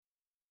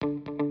Ready?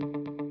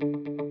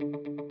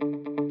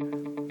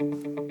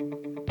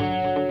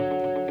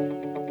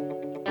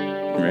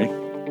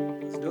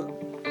 Let's do it.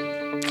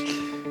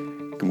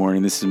 Good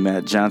morning. This is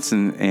Matt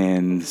Johnson,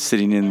 and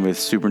sitting in with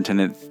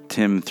Superintendent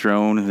Tim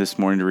Throne this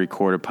morning to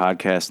record a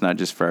podcast, not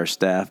just for our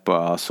staff, but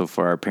also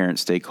for our parent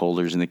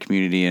stakeholders in the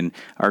community. And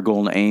our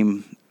goal and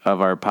aim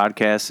of our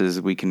podcast is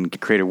we can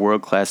create a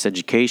world-class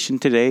education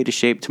today to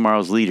shape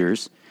tomorrow's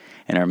leaders.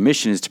 And our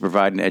mission is to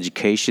provide an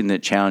education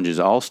that challenges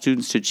all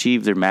students to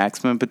achieve their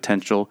maximum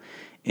potential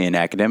in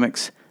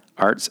academics,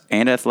 arts,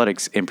 and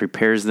athletics, and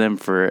prepares them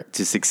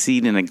to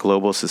succeed in a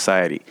global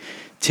society.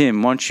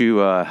 Tim, why don't you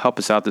help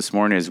us out this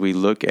morning as we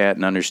look at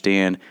and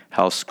understand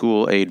how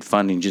school aid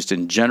funding just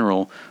in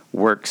general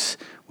works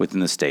within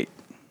the state?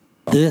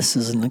 This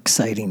is an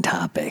exciting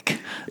topic.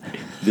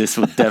 This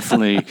will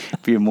definitely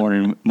be a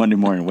Monday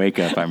morning wake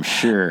up, I'm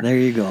sure. There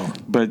you go.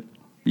 But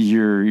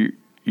you're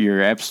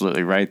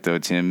absolutely right, though,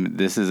 Tim.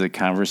 This is a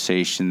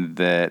conversation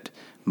that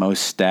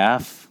most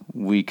staff,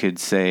 we could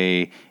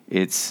say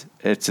it's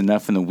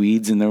enough in the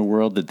weeds in their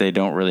world that they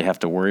don't really have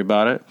to worry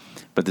about it.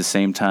 But at the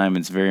same time,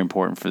 it's very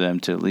important for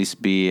them to at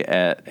least be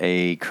at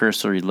a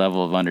cursory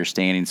level of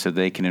understanding so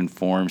they can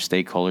inform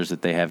stakeholders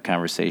that they have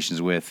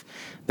conversations with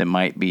that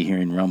might be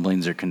hearing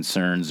rumblings or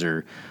concerns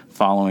or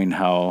following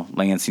how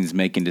Lansing's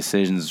making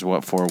decisions,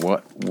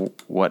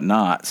 what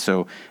not.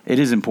 So it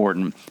is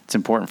important. It's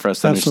important for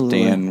us to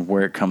understand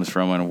where it comes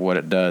from and what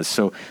it does.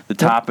 So the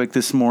topic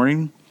this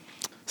morning,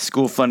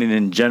 school funding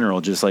in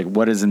general, just like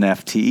what is an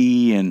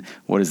FTE and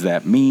what does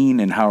that mean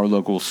and how are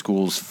local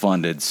schools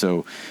funded?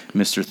 So,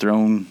 Mr.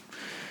 Throne,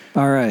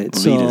 all right.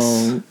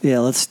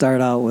 Let's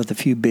start out with a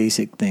few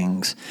basic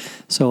things.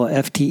 So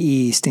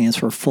FTE stands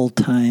for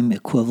full-time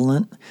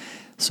equivalent.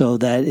 So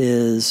that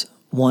is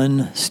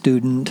one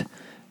student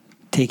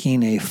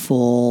taking a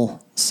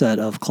full set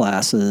of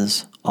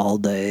classes all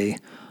day,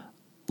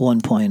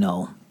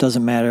 1.0.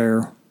 Doesn't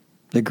matter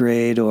the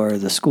grade or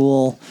the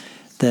school,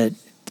 that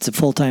it's a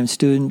full-time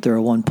student, they're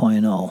a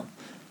 1.0. All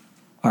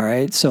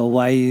right, so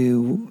why are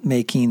you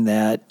making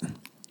that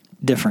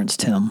difference,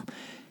 Tim?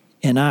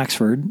 In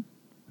Oxford,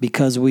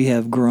 because we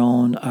have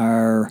grown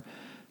our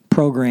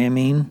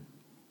programming,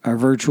 our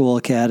virtual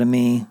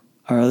academy,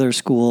 our other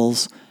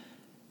schools,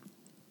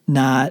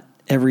 not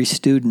every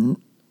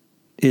student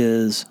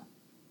is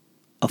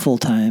a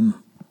full-time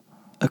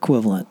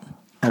equivalent,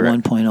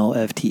 Correct. A 1.0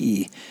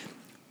 FTE.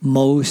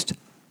 Most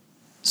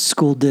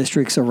school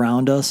districts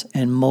around us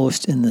and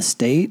most in the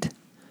state,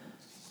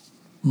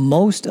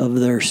 most of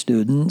their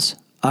students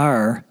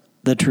are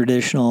the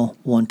traditional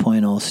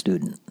 1.0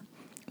 student.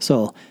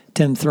 So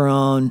Tim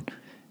Throne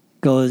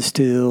goes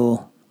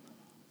to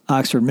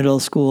Oxford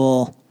Middle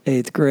School,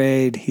 8th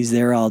grade. He's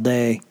there all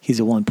day. He's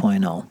a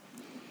 1.0.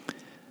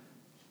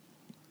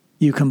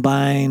 You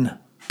combine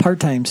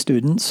part-time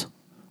students,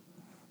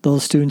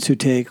 those students who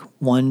take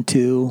 1,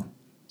 2,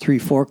 3,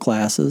 4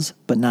 classes,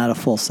 but not a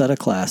full set of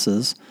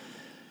classes.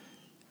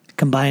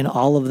 Combine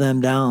all of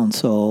them down.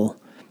 So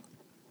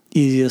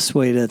easiest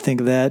way to think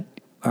of that,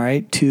 all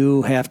right,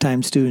 2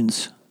 half-time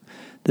students.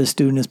 This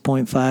student is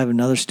 0.5,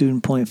 another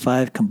student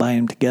 0.5. Combine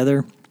them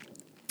together,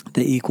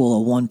 they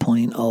equal a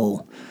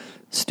 1.0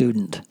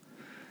 student.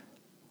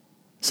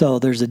 So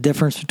there's a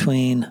difference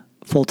between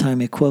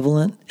full-time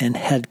equivalent and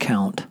head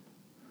count.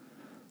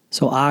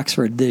 So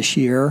Oxford this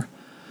year,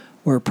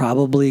 we're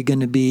probably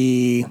going to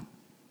be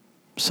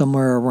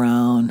somewhere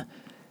around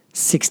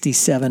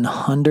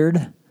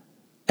 6,700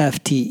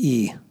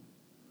 FTE.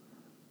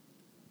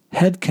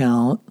 Head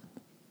count,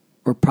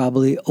 we're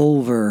probably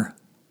over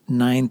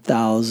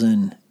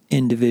 9,000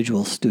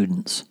 individual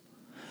students.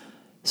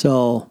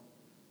 So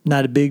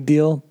not a big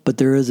deal, but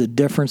there is a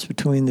difference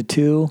between the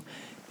two,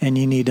 and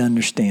you need to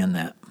understand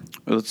that.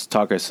 Let's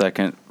talk a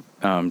second,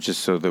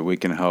 just so that we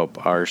can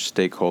help our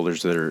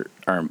stakeholders that are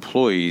our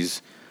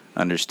employees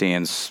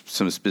understand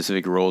some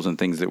specific roles and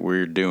things that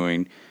we're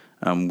doing.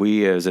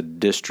 We as a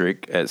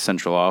district at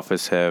central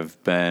office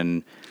have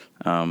been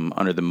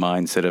under the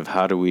mindset of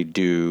how do we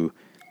do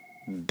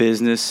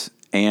business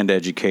and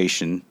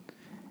education.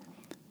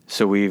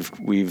 So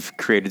we've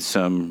created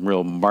some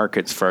real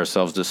markets for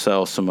ourselves to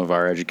sell some of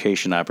our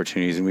education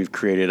opportunities, and we've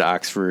created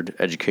Oxford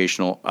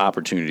Educational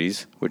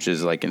Opportunities, which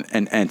is like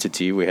an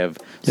entity. We have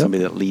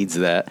somebody that leads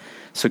that.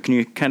 So can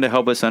you kind of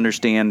help us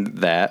understand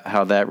that,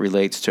 how that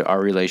relates to our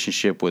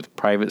relationship with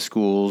private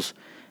schools,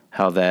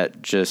 how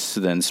that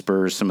just then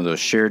spurs some of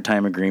those shared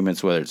time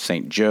agreements, whether it's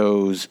St.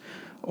 Joe's,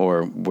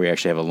 or we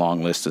actually have a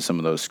long list of some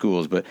of those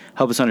schools, but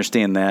help us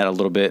understand that a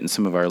little bit and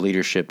some of our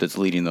leadership that's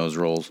leading those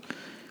roles.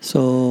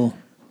 So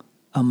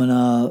I'm going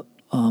to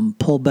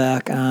pull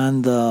back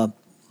on the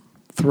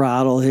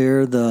throttle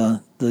here,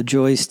 the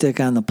joystick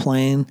on the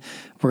plane.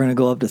 We're going to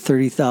go up to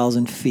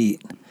 30,000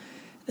 feet.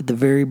 At the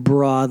very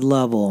broad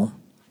level,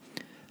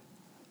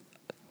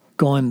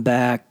 going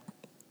back,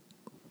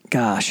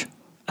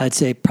 I'd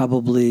say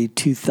probably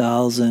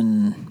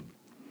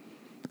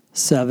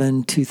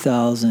 2007,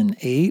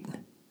 2008,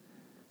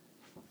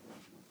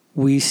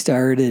 we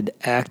started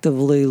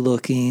actively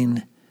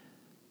looking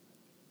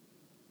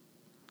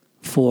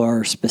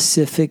for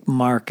specific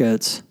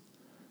markets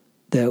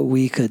that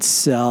we could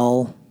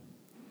sell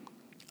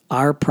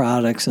our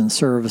products and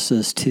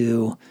services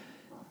to,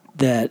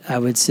 that I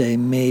would say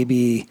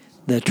maybe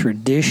the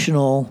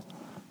traditional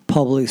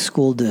public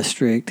school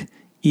district,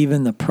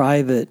 even the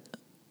private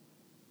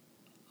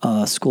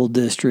school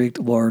district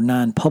or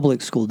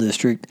non-public school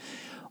district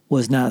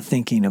was not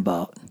thinking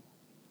about.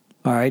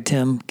 All right,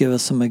 Tim, give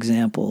us some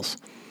examples.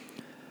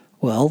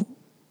 Well,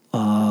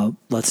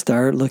 let's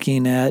start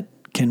looking at,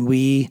 can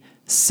we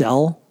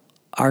sell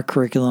our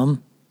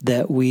curriculum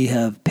that we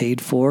have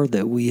paid for,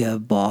 that we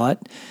have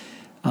bought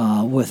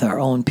with our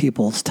own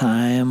people's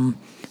time,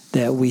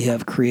 that we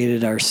have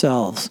created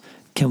ourselves?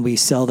 Can we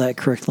sell that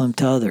curriculum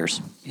to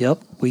others?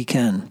 Yep, we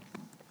can.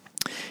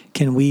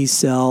 Can we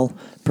sell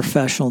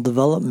professional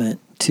development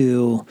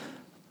to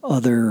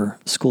other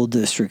school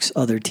districts,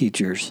 other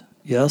teachers?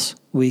 Yes,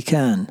 we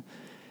can.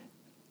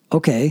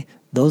 Okay,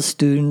 those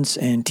students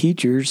and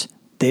teachers,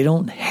 they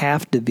don't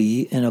have to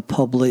be in a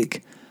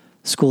public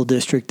school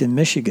district in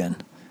Michigan.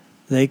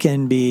 They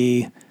can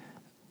be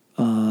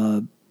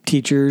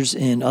teachers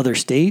in other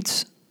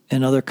states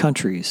and other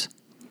countries.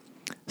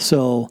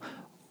 So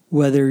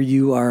whether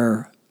you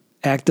are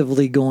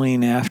actively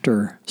going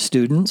after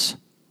students,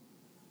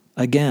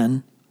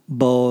 again,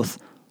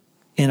 both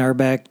in our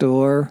back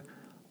door,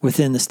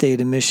 within the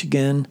state of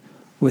Michigan,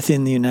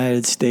 within the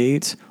United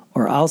States,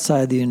 or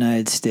outside the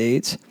United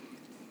States,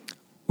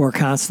 we're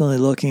constantly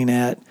looking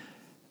at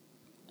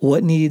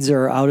what needs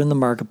are out in the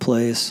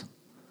marketplace,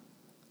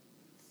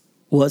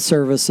 what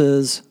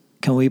services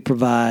can we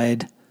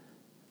provide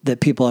that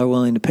people are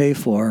willing to pay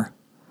for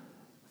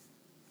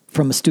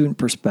from a student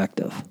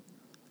perspective,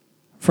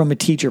 from a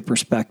teacher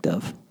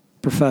perspective,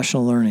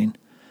 professional learning,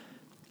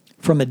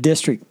 from a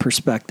district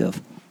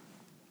perspective.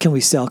 Can we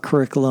sell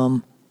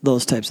curriculum,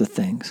 those types of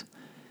things?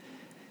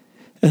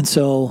 And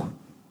so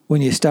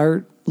when you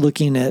start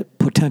looking at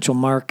potential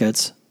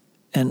markets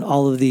and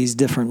all of these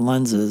different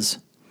lenses,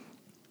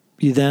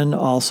 you then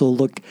also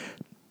look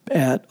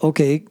at,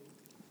 okay,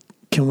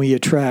 can we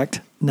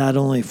attract not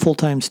only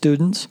full-time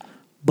students,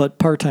 but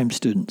part-time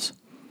students?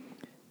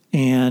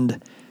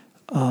 And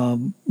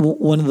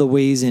one of the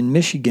ways in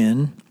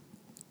Michigan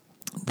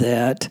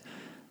that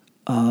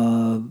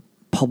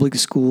public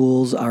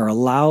schools are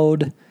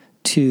allowed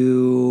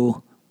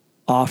to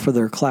offer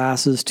their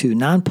classes to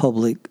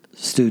non-public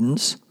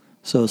students,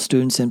 so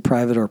students in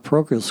private or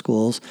parochial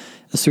schools,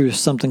 is through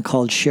something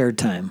called shared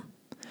time.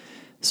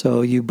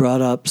 So you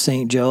brought up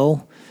St.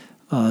 Joe.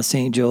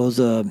 St. Joe's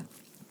a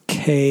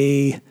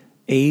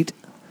K-8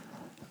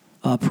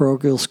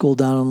 parochial school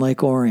down in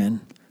Lake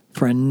Orion.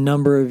 For a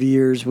number of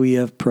years, we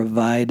have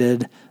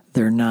provided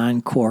their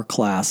non-core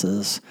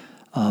classes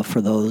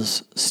for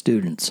those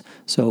students.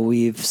 So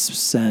we've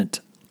sent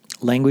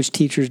language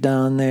teachers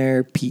down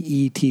there,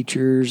 PE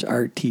teachers,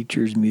 art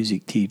teachers,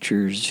 music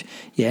teachers,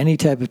 any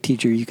type of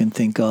teacher you can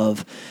think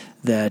of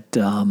that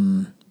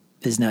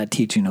is not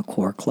teaching a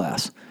core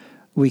class.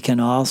 We can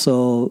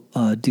also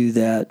do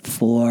that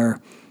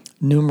for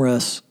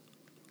numerous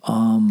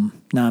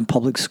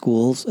non-public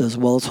schools as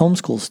well as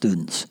homeschool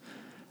students.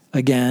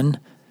 Again,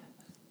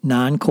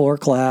 non-core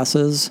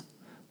classes.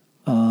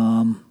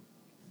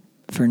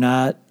 If you're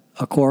not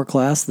a core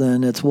class,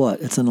 then it's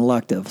what? It's an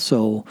elective.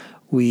 So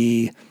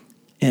we,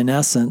 in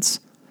essence,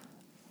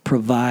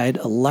 provide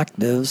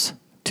electives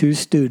to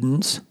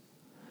students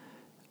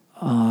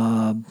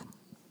all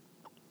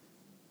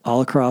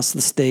across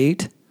the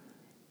state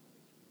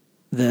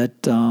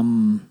that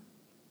want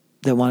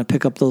to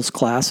pick up those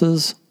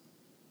classes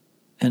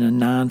in a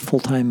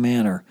non-full-time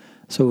manner.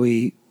 So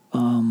we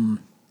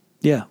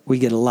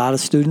get a lot of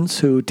students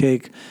who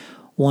take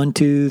 1,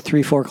 2,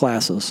 3, 4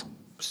 classes.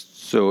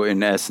 So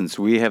in essence,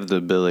 we have the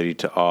ability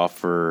to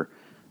offer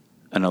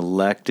an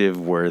elective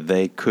where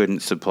they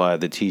couldn't supply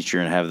the teacher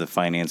and have the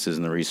finances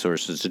and the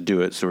resources to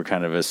do it. So we're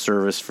kind of a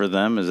service for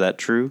them. Is that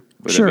true?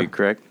 Would Sure. that be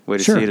correct way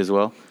to Sure. see it as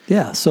well?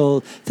 Yeah.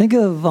 So think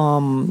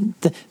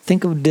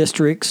of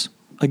districts,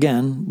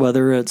 again,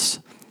 whether it's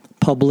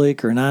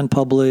public or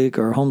non-public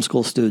or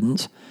homeschool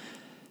students,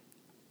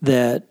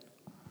 that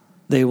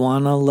they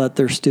want to let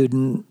their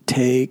student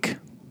take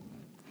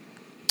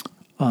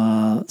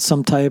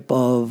some type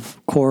of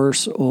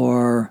course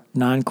or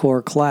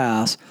non-core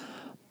class,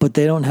 but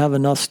they don't have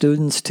enough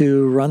students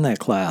to run that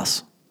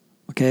class.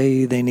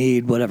 Okay, they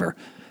need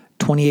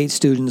 28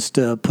 students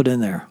to put in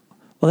there.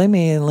 Well, they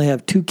may only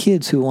have 2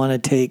 kids who want to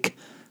take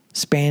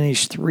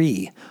Spanish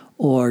 3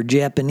 or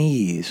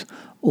Japanese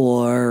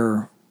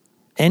or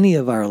any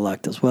of our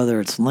electives, whether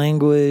it's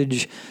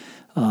language,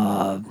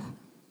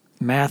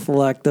 math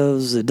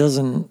electives, it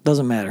doesn't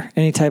matter.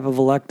 Any type of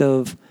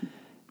elective,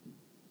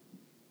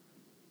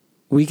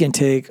 we can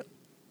take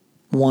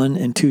 1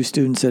 and 2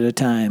 students at a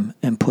time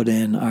and put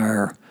in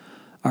our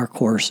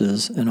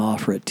courses and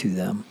offer it to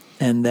them.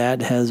 And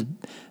that has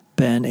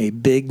been a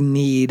big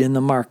need in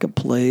the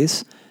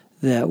marketplace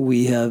that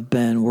we have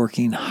been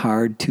working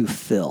hard to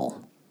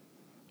fill.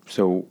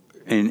 So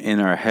in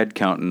our head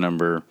count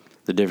number,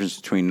 the difference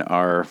between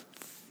our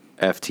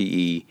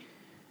FTE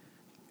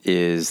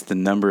is the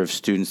number of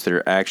students that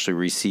are actually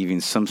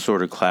receiving some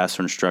sort of class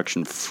or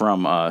instruction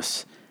from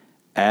us,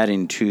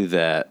 adding to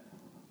that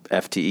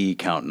FTE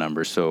count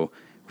number. So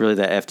really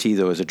that FTE,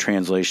 though, is a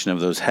translation of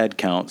those head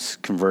counts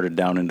converted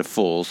down into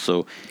fulls.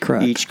 So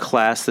Correct. Each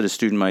class that a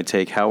student might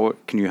take, how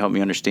can you help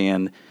me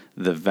understand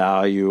the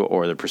value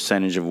or the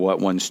percentage of what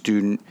one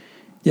student?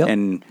 Yep.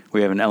 And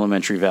we have an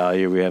elementary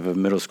value, we have a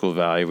middle school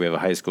value, we have a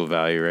high school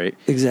value, right?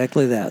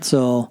 Exactly that.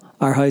 So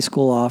our high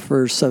school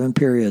offers 7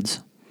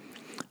 periods.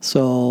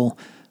 So,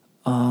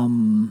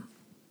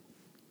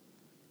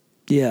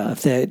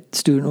 if that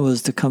student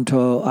was to come to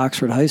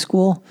Oxford High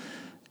School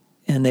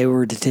and they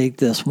were to take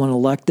this one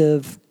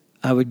elective,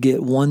 I would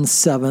get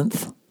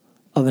 1/7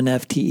 of an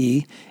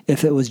FTE.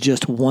 If it was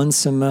just one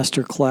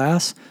semester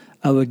class,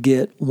 I would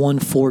get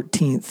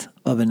 1/14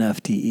 of an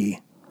FTE,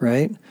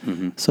 right?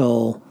 Mm-hmm.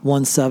 So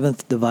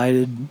 1/7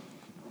 divided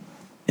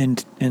in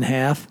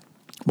half,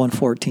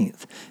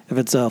 1/14. If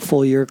it's a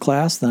full year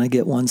class, then I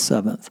get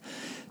 1/7.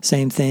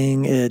 Same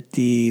thing at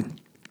the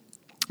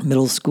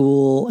middle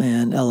school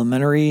and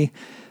elementary.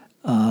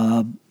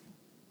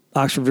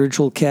 Oxford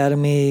Virtual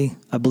Academy,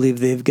 I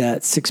believe they've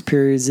got 6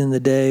 periods in the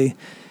day.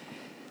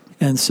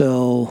 And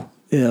so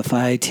if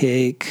I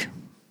take,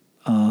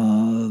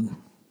 I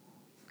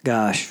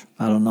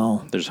don't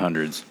know. There's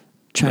hundreds.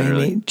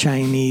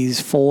 Chinese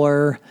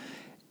 4,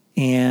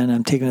 and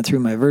I'm taking it through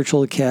my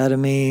Virtual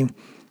Academy,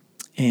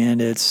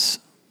 and it's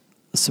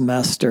a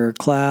semester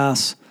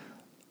class.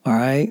 All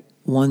right.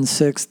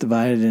 1/6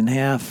 divided in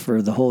half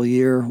for the whole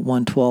year,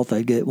 1/12,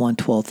 I get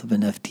 1/12 of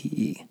an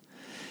FTE.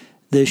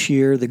 This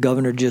year, the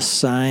governor just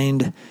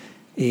signed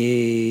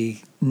a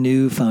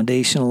new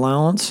foundation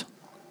allowance.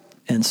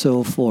 And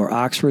so for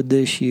Oxford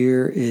this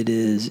year, it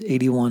is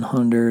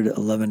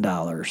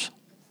 $8,111.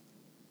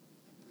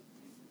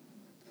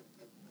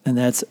 And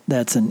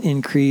that's an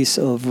increase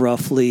of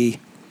roughly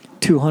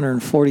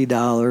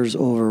 $240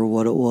 over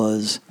what it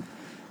was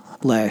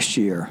last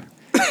year.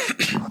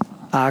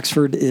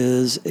 Oxford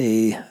is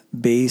a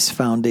base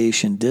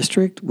foundation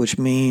district, which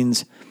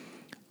means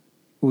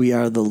we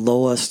are the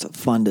lowest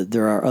funded.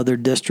 There are other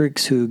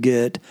districts who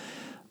get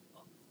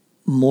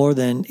more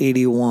than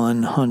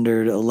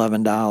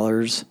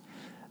 $8,111.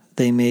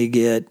 They may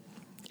get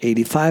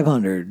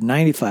 $8,500,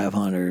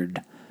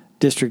 $9,500.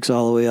 Districts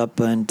all the way up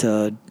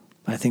into,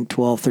 I think,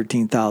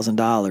 $12,000,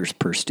 $13,000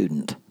 per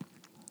student.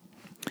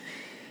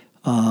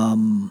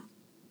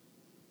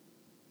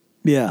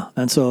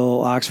 And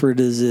so Oxford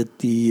is at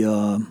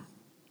the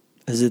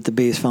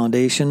base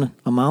foundation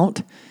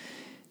amount,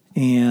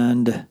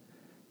 and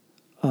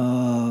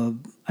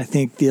I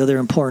think the other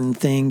important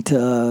thing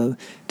to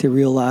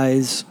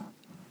realize,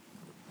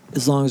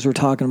 as long as we're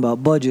talking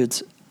about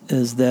budgets,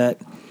 is that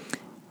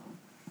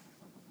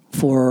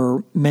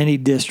for many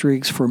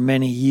districts, for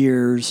many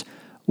years,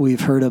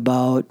 we've heard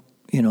about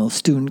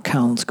student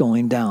counts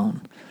going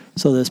down.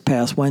 So this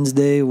past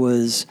Wednesday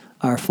was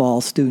our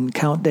fall student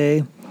count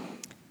day.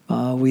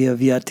 We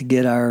have yet to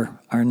get our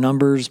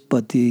numbers,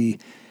 but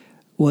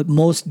what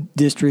most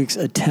districts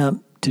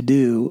attempt to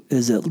do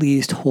is at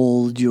least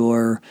hold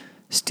your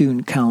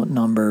student count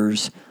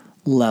numbers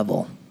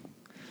level.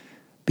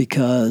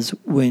 Because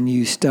when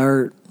you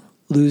start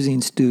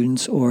losing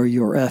students or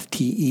your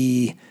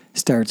FTE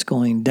starts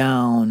going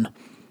down,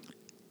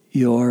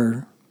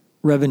 your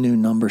revenue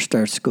number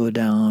starts to go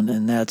down,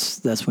 and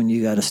that's when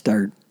you got to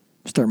start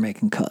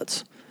making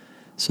cuts.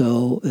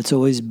 So it's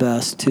always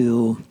best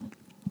to,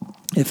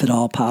 if at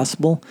all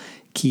possible,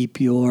 keep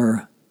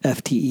your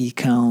FTE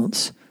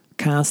counts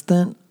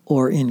constant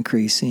or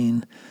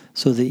increasing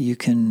so that you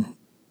can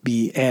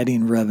be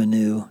adding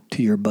revenue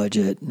to your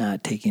budget,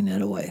 not taking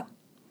it away.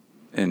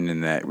 And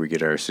in that, we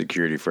get our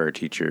security for our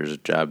teachers,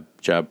 job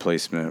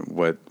placement,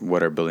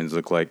 what our buildings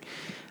look like.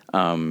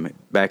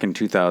 Back in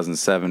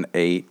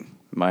 2007-08,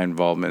 my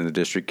involvement in the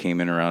district came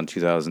in around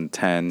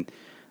 2010.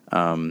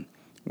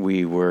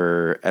 We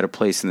were at a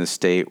place in the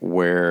state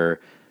where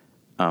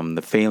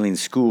the failing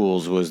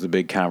schools was the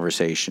big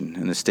conversation,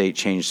 and the state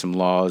changed some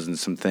laws and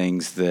some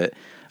things that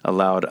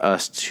allowed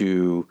us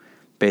to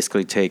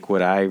basically take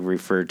what I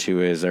refer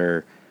to as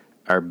our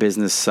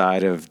business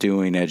side of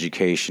doing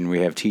education. We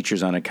have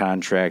teachers on a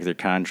contract. They're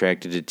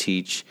contracted to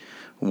teach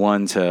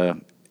and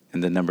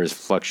the numbers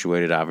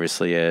fluctuated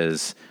obviously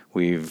as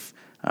we've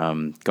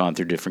gone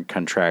through different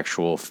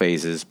contractual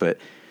phases, but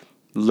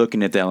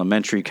looking at the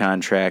elementary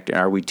contract,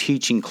 are we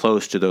teaching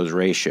close to those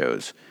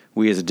ratios?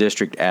 We as a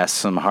district ask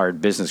some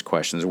hard business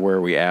questions. Where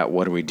are we at?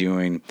 What are we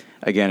doing?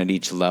 Again, at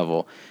each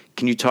level.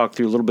 Can you talk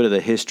through a little bit of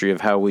the history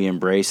of how we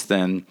embrace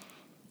then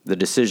the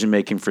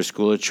decision-making for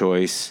school of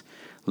choice,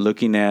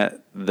 looking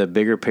at the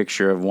bigger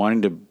picture of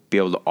wanting to be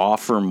able to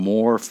offer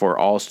more for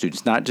all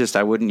students? Not just,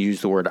 I wouldn't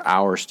use the word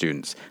our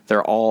students.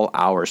 They're all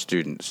our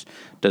students.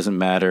 Doesn't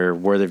matter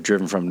where they've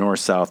driven from, north,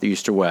 south,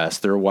 east, or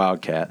west. They're a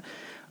Wildcat.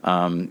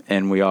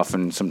 And we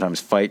often sometimes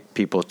fight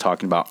people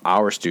talking about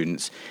our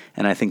students.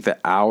 And I think the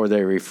our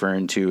they're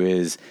referring to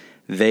is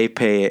they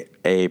pay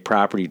a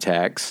property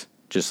tax,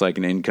 just like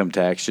an income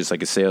tax, just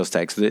like a sales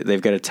tax.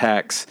 They've got a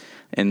tax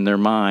in their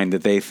mind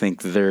that they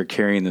think that they're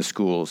carrying the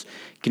schools.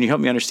 Can you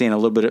help me understand a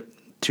little bit of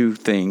two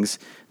things: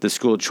 the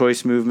school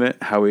choice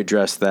movement, how we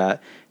address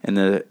that, and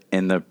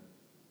the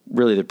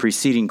really the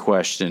preceding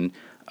question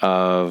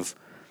of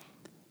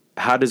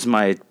how does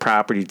my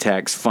property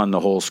tax fund the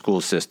whole school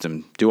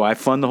system? Do I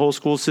fund the whole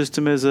school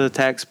system as a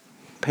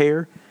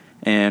taxpayer?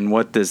 And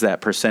what does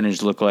that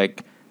percentage look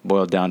like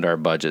boiled down to our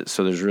budget?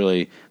 So there's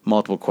really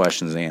multiple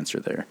questions to answer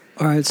there.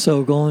 All right,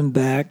 so going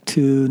back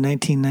to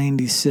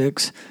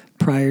 1996,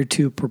 prior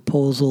to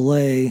Proposal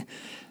A,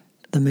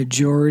 the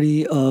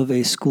majority of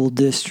a school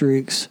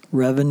district's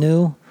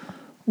revenue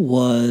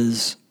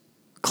was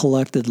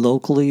collected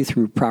locally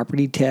through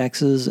property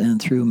taxes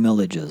and through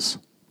millages.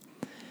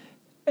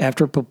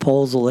 After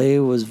Proposal A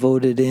was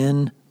voted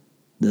in,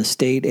 the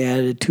state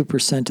added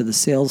 2% to the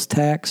sales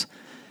tax.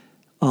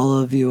 All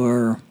of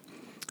your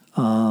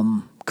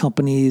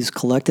companies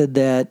collected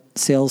that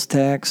sales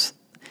tax,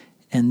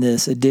 and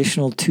this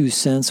additional 2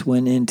 cents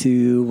went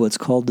into what's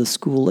called the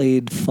school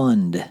aid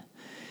fund.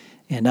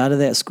 And out of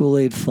that school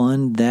aid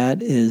fund,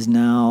 that is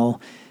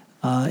now,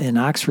 in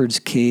Oxford's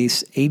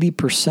case,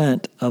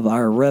 80% of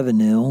our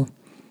revenue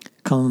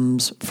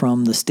comes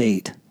from the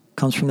state,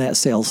 comes from that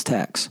sales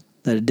tax,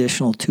 that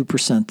additional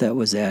 2% that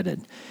was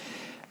added.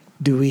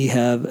 Do we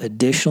have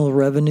additional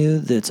revenue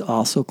that's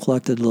also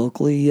collected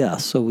locally?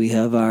 Yes. So we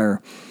have our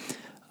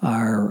debt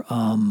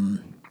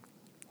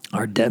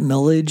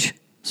millage.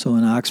 So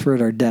in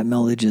Oxford, our debt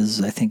millage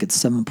is, I think it's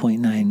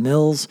 7.9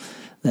 mils.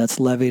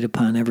 That's levied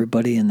upon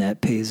everybody, and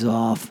that pays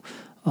off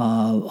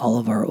all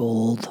of our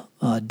old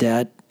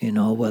debt,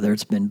 whether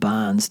it's been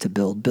bonds to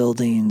build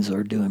buildings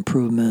or do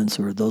improvements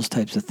or those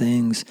types of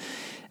things.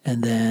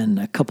 And then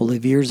a couple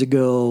of years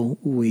ago,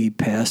 we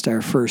passed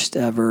our first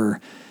ever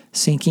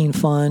sinking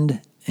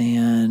fund,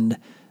 and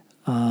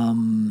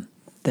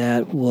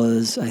that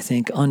was, I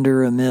think,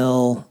 under a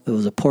mil. It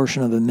was a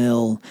portion of a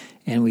mil,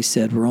 and we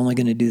said we're only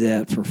going to do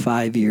that for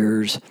 5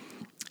 years,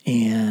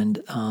 and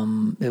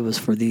it was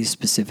for these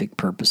specific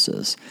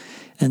purposes.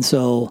 And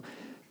so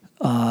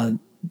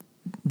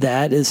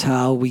that is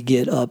how we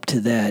get up to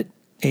that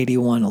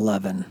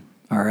 8111.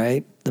 All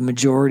right. The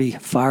majority,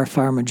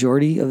 far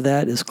majority of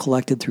that is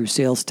collected through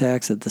sales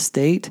tax at the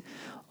state.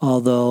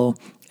 Although,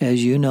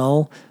 as you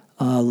know,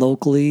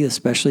 locally,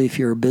 especially if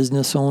you're a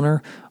business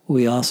owner,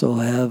 we also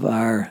have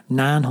our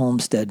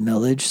non-homestead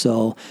millage.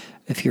 So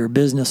if you're a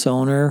business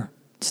owner,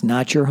 it's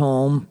not your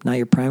home, not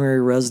your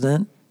primary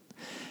resident.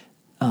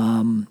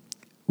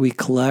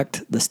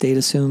 The state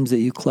assumes that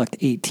you collect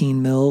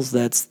 18 mills.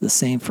 That's the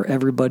same for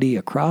everybody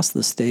across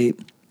the state,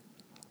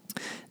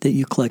 that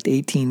you collect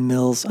 18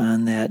 mills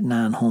on that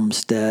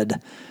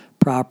non-homestead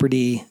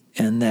property,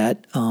 and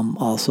that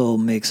also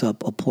makes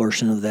up a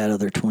portion of that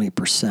other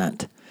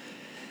 20%.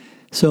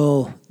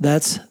 So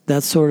that's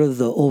sort of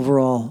the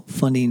overall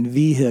funding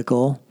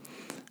vehicle.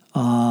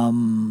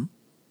 When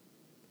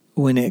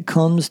it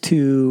comes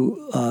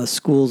to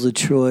schools of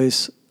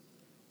choice,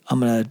 I'm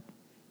going to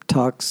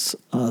talk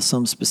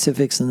some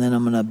specifics, and then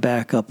I'm going to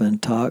back up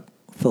and talk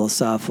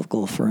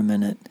philosophical for a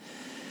minute.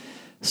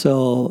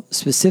 So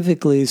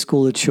specifically,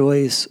 school of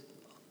choice,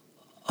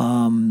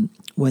 when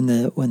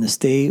the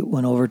state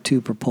went over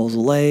to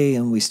Proposal A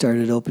and we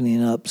started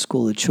opening up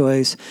school of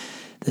choice,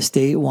 the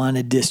state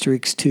wanted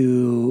districts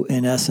to,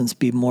 in essence,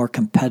 be more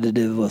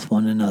competitive with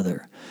one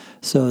another.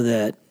 So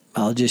that,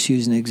 I'll just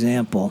use an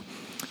example.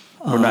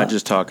 We're not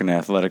just talking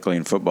athletically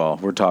in football.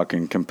 We're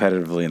talking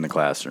competitively in the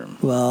classroom.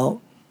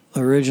 Well,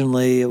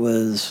 originally it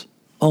was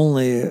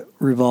only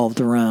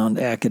revolved around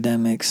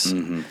academics.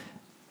 Mm-hmm.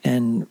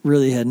 And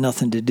really had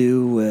nothing to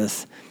do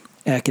with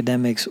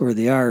academics or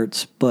the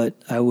arts, but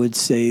I would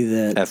say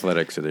that...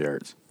 Athletics or the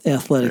arts.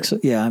 Athletics,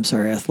 right. Yeah, I'm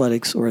sorry,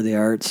 athletics or the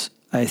arts.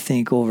 I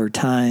think over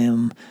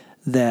time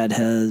that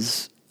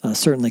has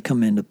certainly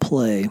come into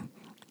play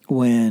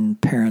when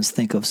parents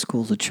think of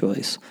schools of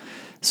choice.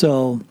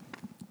 So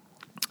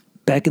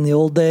back in the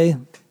old day,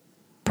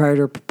 prior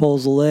to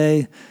Proposal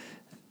A,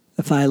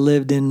 if I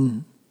lived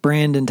in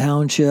Brandon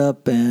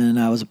Township and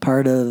I was a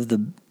part of the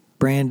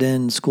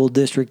Brandon School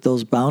District,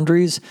 those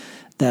boundaries,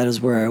 that is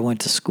where I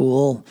went to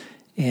school,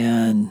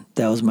 and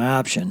that was my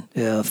option.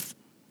 If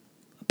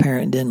a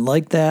parent didn't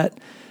like that,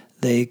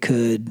 they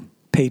could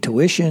pay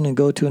tuition and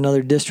go to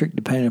another district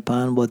depending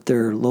upon what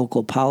their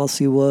local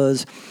policy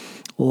was,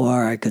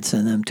 or I could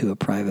send them to a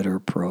private or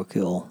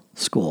parochial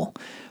school.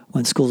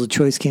 When schools of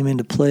choice came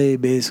into play,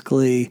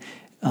 basically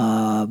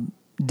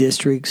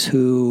districts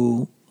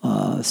who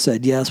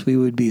said, yes, we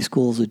would be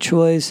schools of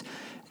choice,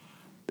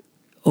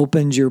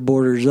 opens your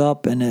borders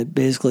up, and it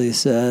basically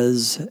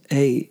says,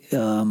 hey,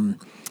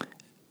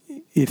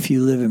 if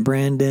you live in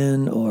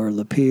Brandon or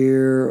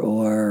Lapeer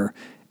or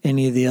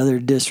any of the other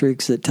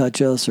districts that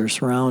touch us or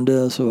surround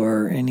us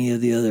or any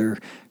of the other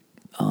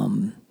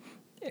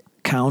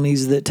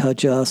counties that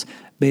touch us,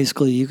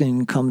 basically you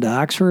can come to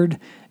Oxford,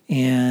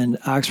 and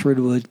Oxford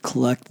would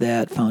collect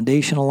that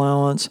foundation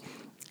allowance,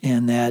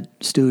 and that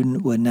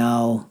student would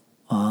now,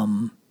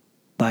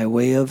 by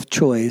way of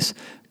choice,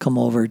 come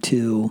over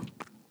to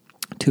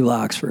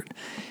Oxford.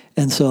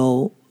 And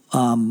so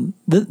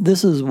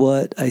this is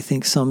what I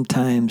think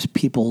sometimes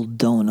people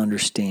don't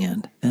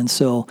understand. And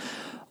so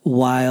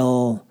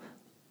while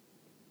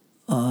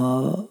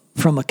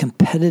from a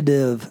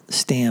competitive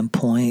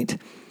standpoint,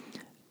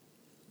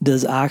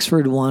 does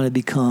Oxford want to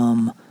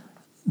become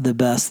the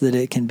best that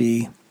it can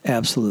be?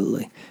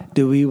 Absolutely.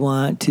 Do we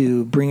want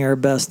to bring our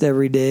best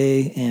every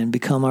day and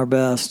become our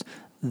best?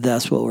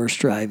 That's what we're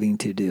striving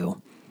to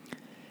do.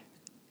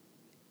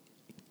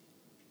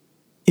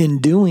 In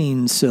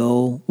doing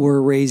so, we're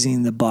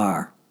raising the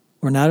bar.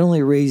 We're not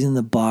only raising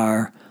the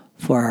bar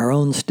for our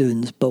own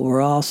students, but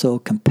we're also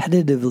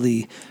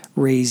competitively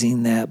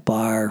raising that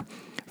bar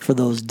for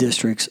those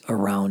districts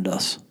around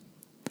us.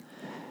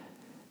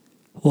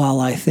 While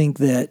I think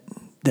that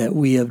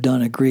we have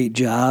done a great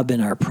job in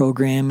our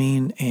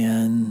programming,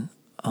 and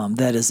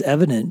that is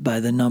evident by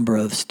the number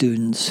of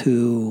students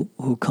who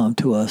come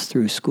to us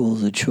through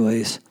schools of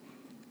choice,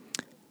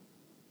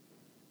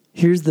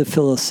 here's the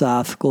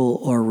philosophical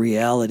or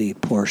reality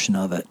portion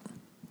of it.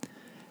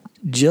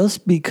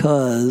 Just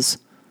because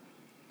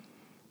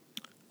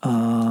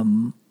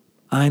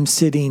I'm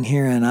sitting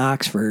here in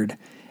Oxford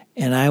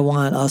and I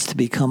want us to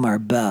become our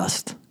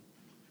best,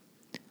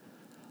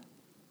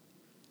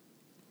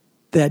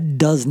 that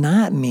does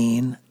not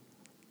mean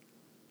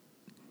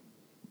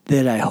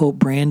that I hope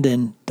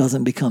Brandon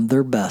doesn't become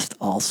their best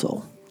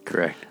also.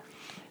 Correct.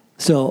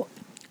 So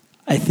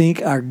I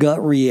think our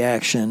gut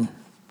reaction,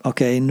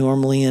 okay,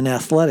 normally in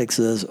athletics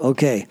is,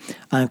 okay,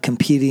 I'm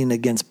competing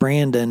against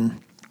Brandon.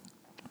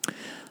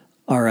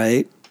 All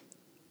right,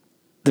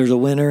 there's a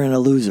winner and a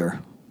loser.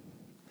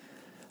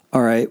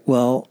 All right,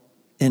 well,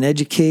 in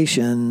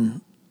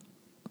education,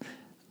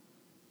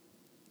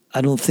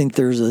 I don't think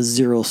there's a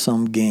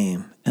zero-sum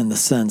game in the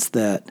sense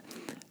that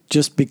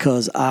just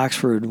because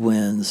Oxford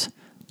wins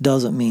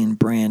doesn't mean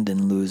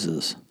Brandon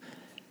loses.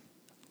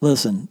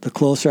 Listen, the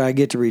closer I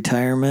get to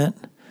retirement,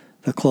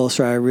 the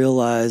closer I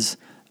realize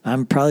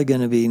I'm probably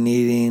going to be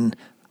needing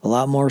a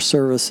lot more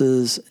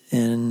services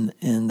in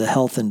the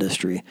health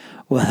industry,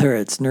 whether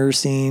it's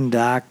nursing,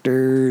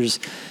 doctors,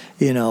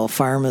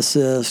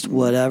 pharmacists,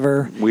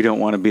 whatever. We don't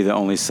want to be the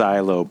only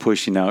silo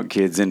pushing out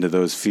kids into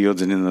those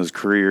fields and in those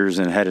careers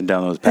and heading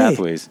down those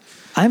pathways.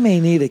 Hey, I may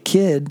need a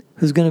kid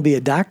who's going to be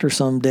a doctor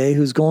someday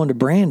who's going to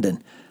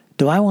Brandon.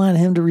 Do I want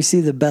him to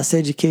receive the best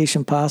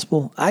education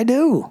possible? I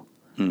do.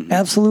 Mm-hmm.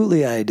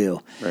 Absolutely, I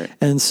do. Right.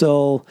 And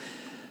so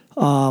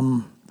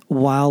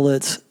while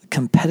it's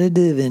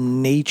competitive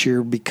in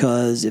nature,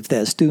 because if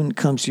that student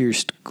comes to your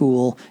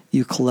school,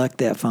 you collect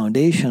that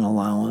foundation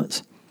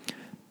allowance,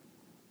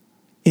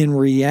 in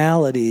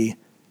reality,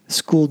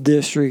 school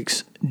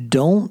districts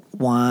don't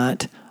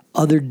want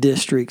other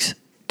districts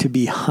to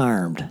be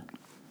harmed,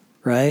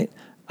 right?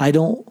 I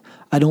don't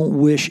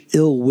wish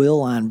ill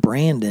will on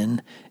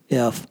Brandon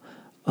if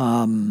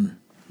our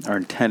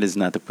intent is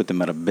not to put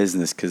them out of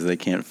business because they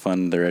can't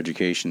fund their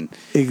education.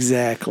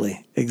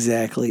 Exactly.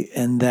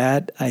 And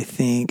that, I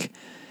think,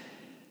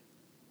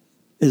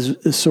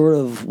 is sort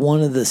of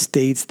one of the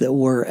states that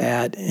we're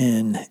at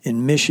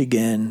in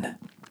Michigan,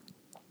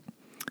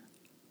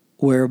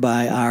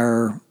 whereby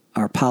our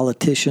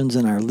politicians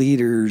and our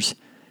leaders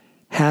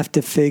have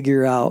to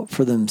figure out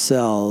for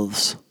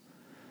themselves,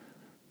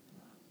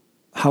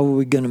 how are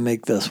we going to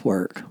make this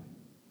work?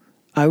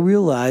 I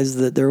realized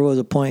that there was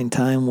a point in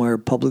time where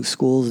public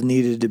schools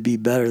needed to be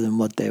better than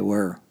what they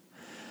were.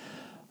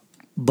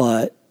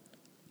 But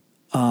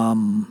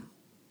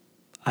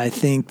I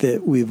think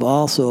that we've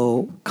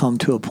also come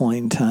to a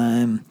point in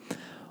time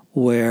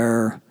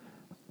where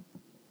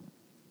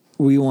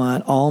we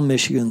want all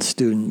Michigan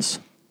students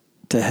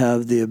to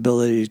have the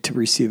ability to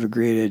receive a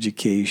great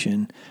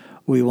education.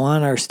 We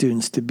want our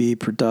students to be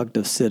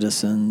productive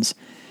citizens,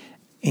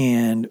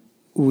 and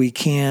we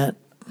can't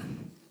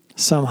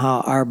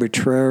somehow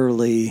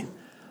arbitrarily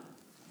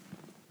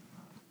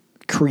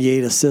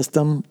create a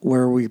system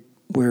where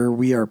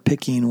we are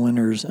picking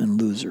winners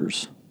and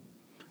losers.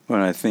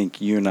 Well, I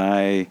think you and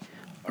I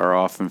are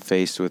often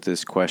faced with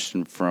this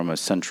question from a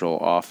central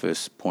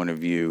office point of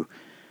view.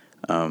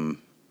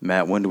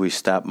 Matt, when do we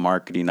stop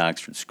marketing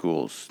Oxford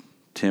schools?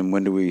 Tim,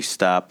 when do we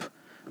stop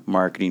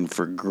marketing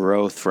for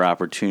growth, for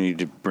opportunity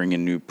to bring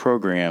in new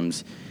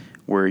programs?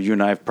 Where you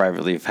and I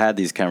privately have had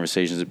these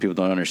conversations that people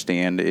don't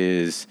understand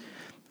is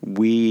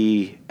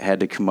we had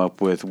to come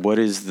up with what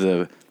is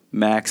the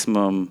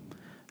maximum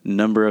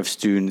number of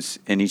students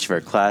in each of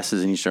our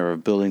classes, in each of our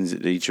buildings,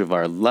 at each of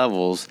our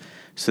levels,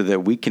 so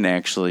that we can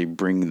actually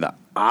bring the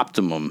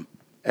optimum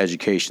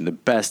education, the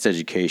best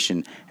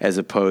education, as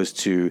opposed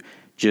to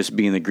just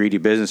being the greedy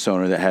business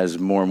owner that has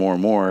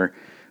more.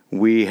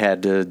 We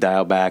had to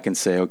dial back and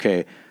say,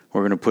 okay,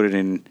 we're going to put it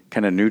in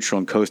kind of neutral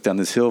and coast down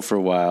this hill for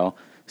a while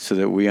so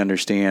that we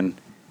understand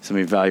some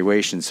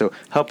evaluation. So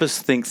help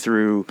us think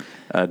through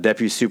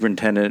Deputy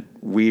Superintendent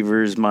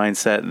Weaver's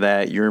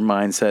mindset, your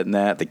mindset and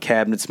that, the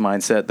cabinet's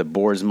mindset, the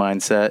board's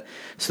mindset,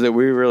 so that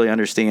we really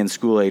understand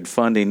school aid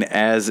funding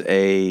as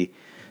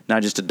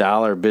not just a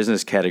dollar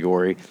business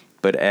category,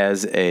 but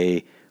as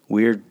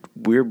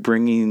we're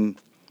bringing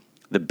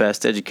the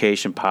best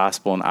education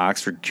possible in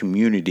Oxford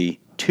community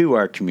to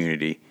our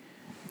community?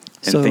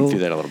 And think through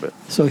that a little bit.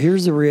 So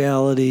here's the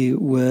reality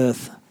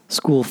with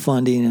school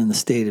funding in the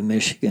state of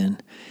Michigan.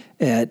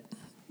 At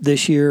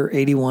this year,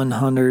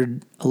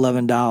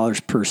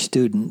 $8,111 per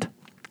student.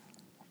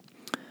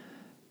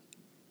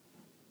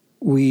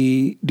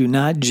 We do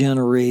not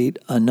generate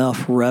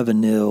enough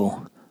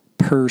revenue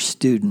per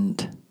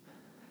student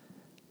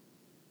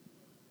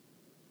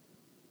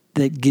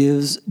that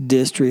gives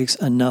districts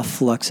enough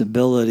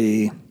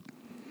flexibility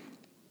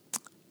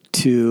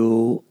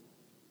to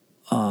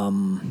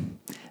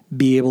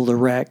be able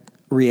to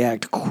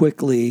react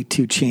quickly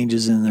to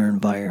changes in their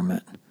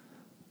environment.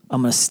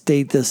 I'm going to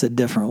state this a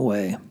different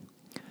way.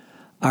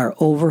 Our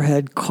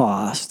overhead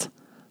costs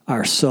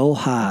are so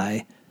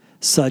high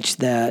such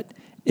that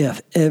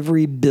if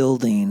every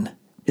building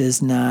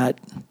is not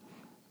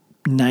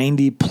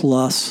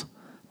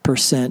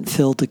 90+%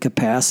 filled to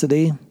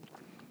capacity,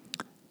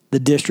 the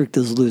district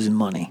is losing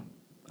money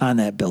on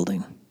that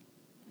building.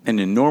 And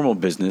in normal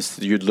business,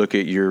 you'd look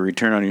at your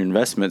return on your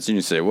investments and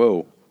you say,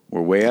 whoa,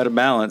 we're way out of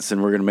balance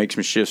and we're going to make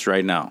some shifts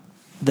right now.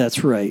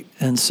 That's right.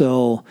 And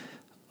so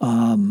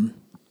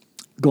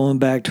going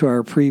back to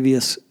our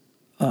previous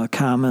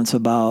comments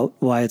about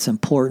why it's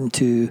important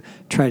to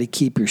try to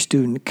keep your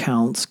student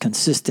counts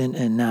consistent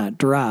and not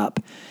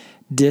drop,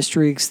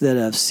 districts that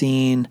have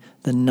seen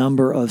the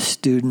number of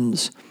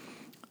students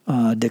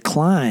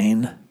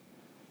decline,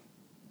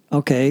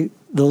 okay,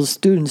 those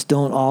students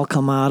don't all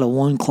come out of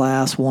one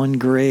class, one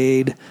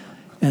grade,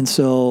 and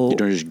so you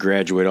don't just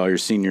graduate all your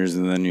seniors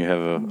and then you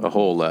have a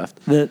hole left.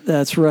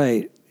 That's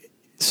right.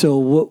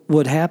 So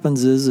what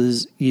happens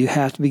is you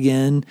have to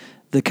begin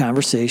the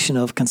conversation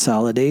of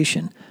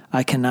consolidation.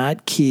 I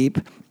cannot keep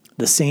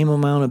the same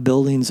amount of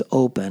buildings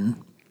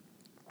open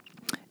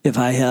if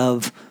I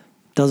have,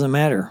 doesn't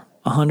matter,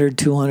 100,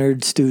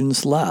 200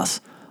 students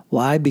less.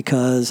 Why?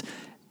 Because,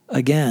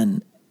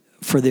 again,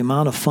 for the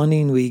amount of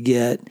funding we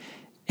get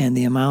and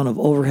the amount of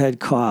overhead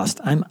cost,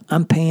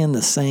 I'm paying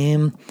the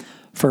same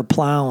for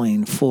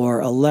plowing,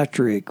 for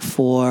electric,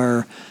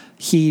 for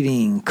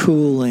heating,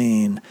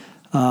 cooling.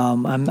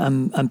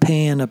 I'm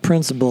paying a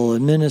principal,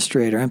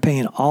 administrator. I'm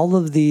paying all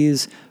of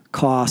these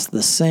costs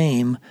the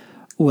same,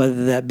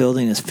 whether that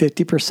building is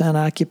 50%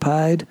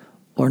 occupied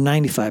or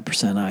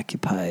 95%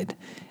 occupied.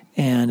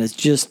 And it's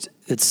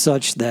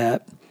such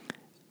that,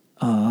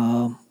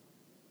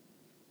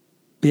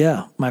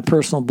 my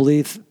personal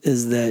belief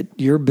is that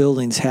your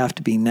buildings have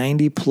to be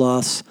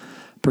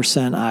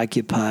 90+%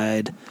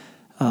 occupied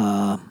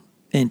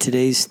in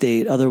today's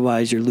state.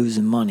 Otherwise, you're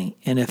losing money.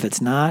 And if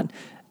it's not,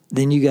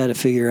 then you got to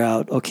figure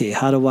out, okay,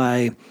 how do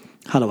I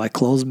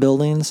close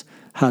buildings?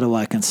 How do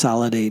I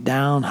consolidate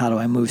down? How do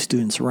I move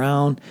students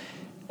around?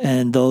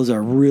 And those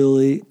are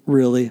really,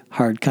 really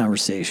hard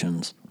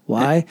conversations.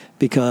 Why?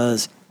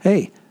 Because,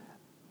 hey,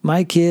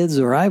 my kids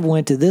or I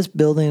went to this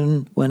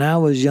building when I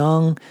was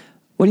young.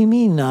 What do you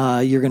mean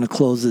you're going to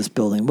close this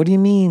building? What do you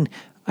mean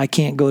I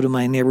can't go to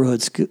my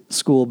neighborhood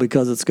school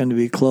because it's going to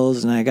be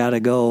closed and I got to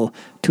go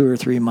 2 or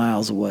 3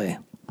 miles away?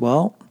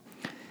 Well,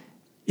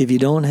 if you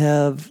don't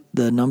have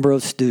the number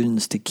of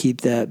students to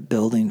keep that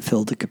building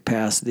filled to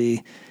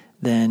capacity,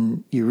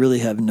 then you really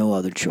have no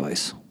other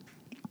choice.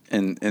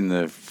 And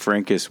the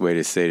frankest way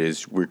to say it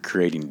is we're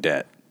creating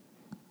debt.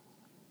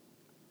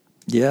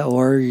 Yeah,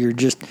 or your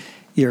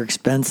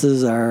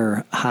expenses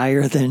are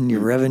higher than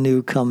your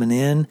revenue coming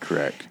in.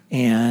 Correct.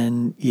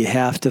 And you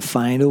have to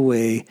find a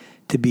way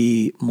to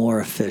be more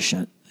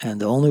efficient.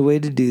 And the only way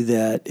to do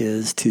that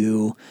is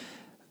to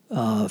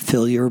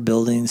fill your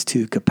buildings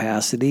to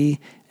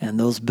capacity. And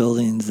those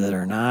buildings that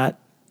are not,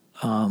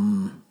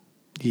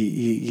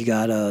 you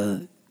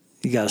gotta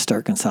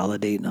start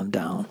consolidating them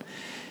down.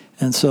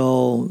 And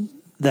so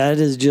that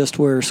is just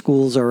where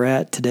schools are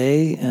at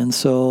today. And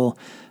so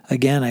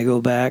again, I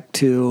go back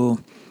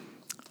to,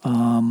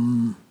 I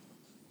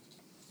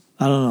don't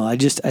know. I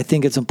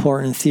think it's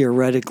important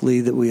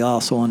theoretically that we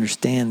also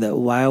understand that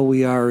while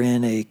we are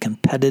in a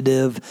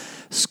competitive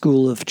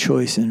school of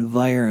choice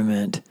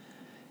environment,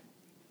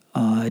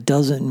 it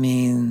doesn't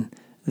mean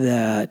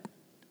that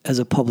as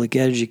a public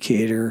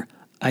educator,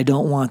 I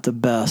don't want the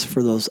best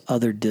for those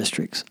other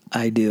districts.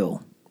 I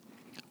do.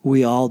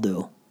 We all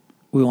do.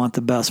 We want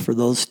the best for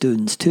those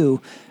students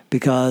too,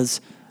 because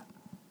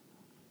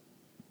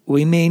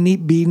we may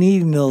be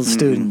needing those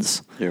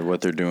students. Yeah,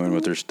 what they're doing,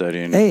 what they're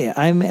studying. Hey,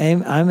 I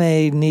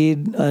may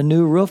need a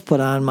new roof put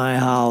on my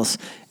house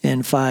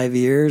in 5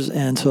 years,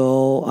 and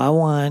so I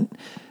want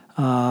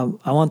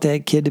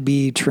that kid to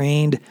be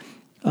trained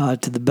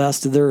to the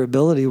best of their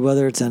ability,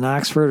 whether it's in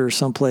Oxford or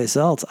someplace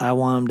else. I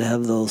want them to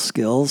have those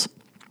skills,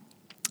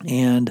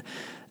 and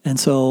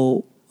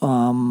so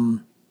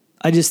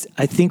I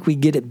think we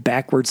get it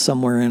backwards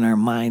somewhere in our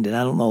mind, and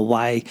I don't know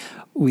why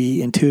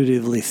we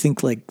intuitively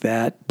think like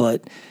that,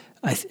 but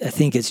I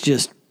think it's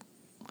just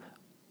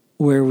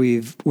where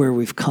we've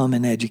come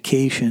in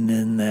education,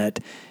 in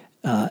that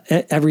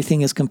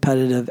everything is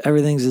competitive,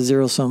 everything's a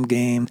zero-sum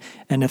game,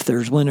 and if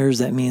there's winners,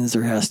 that means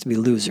there has to be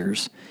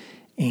losers.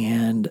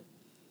 And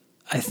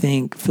I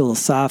think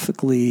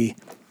philosophically,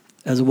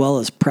 as well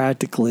as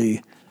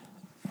practically,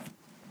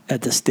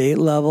 at the state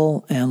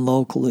level and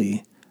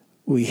locally,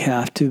 we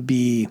have to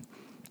be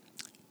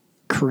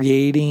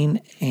creating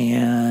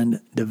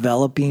and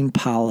developing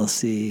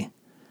policy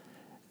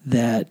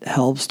that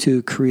helps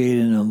to create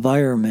an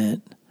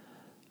environment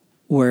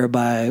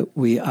whereby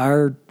we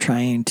are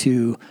trying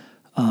to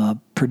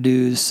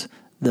produce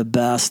the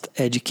best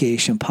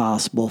education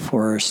possible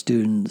for our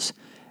students,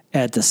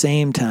 at the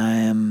same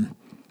time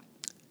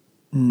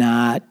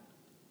not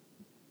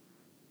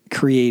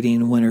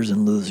creating winners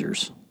and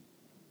losers.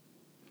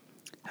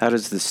 How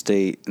does the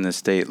state and the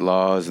state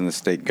laws and the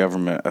state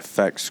government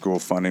affect school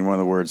funding? One of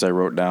the words I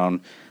wrote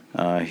down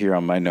here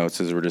on my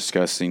notes as we're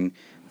discussing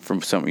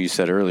from something you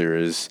said earlier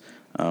is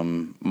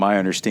my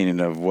understanding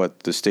of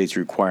what the state's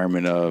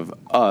requirement of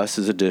us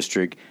as a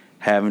district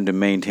having to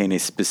maintain a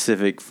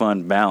specific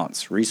fund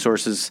balance,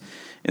 resources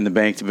in the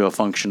bank to be able to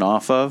function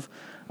off of.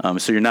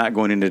 So you're not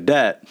going into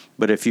debt,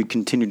 but if you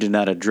continue to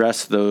not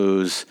address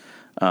those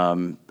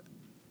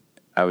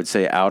I would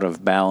say out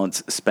of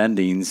balance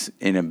spendings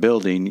in a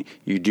building,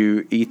 you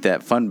do eat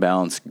that fund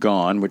balance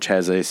gone, which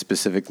has a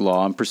specific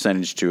law and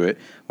percentage to it,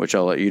 which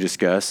I'll let you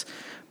discuss.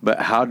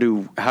 But how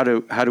do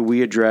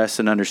we address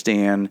and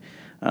understand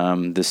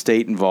the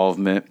state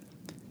involvement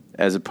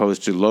as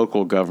opposed to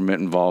local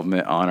government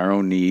involvement on our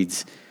own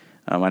needs?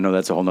 I know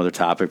that's a whole nother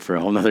topic for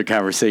a whole nother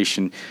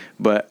conversation,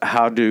 but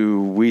how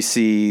do we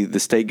see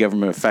the state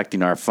government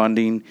affecting our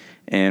funding,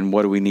 and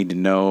what do we need to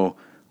know?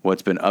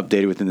 What's been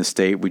updated within the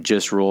state? We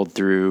just rolled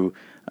through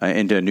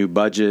into a new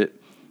budget.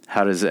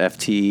 How does the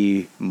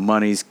FTE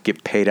monies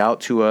get paid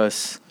out to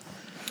us?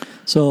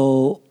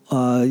 So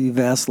you've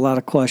asked a lot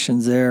of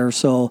questions there.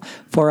 So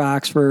for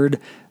Oxford,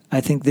 I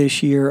think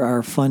this year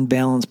our fund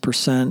balance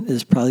percent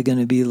is probably going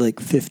to be like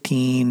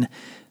 15,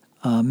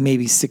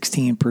 maybe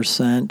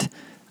 16%.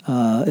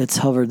 It's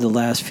hovered the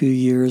last few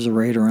years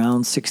right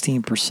around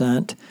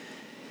 16%.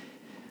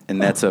 And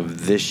that's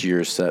of this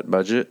year's set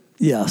budget?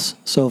 Yes.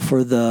 So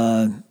for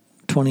the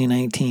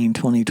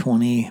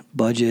 2019-2020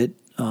 budget,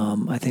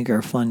 I think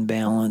our fund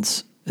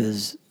balance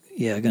is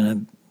going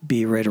to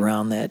be right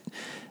around that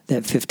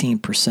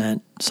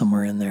 15%,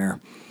 somewhere in there.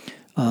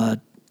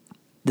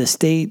 The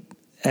state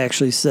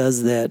actually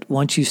says that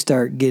once you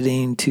start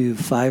getting to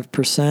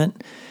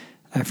 5%,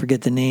 I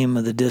forget the name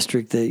of the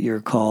district that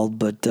you're called,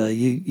 but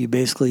you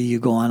basically you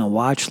go on a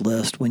watch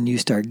list when you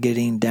start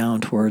getting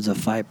down towards a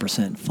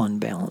 5% fund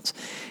balance.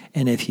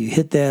 And if you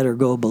hit that or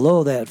go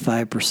below that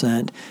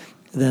 5%,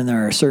 then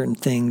there are certain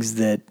things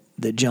that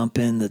jump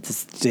in that the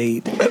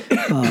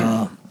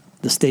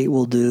state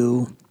will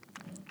do,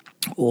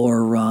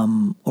 or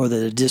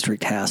that a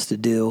district has to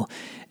do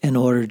in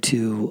order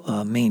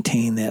to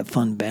maintain that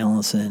fund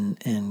balance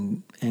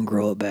and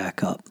grow it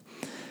back up.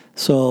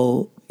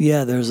 So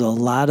yeah, there's a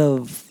lot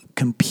of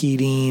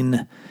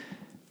competing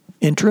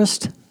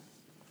interest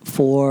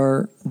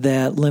for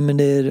that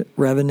limited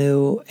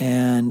revenue,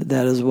 and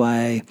that is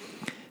why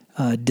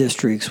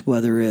districts,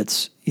 whether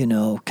it's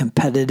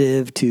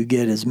competitive to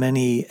get as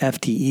many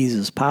FTEs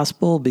as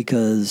possible,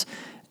 because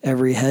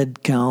every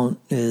head count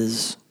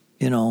is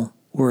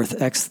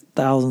worth X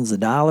thousands of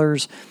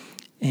dollars,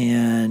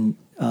 and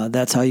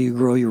that's how you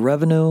grow your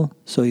revenue.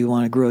 So you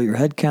want to grow your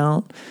head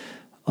count,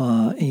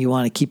 and you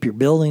want to keep your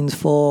buildings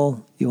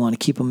full. You want to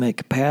keep them at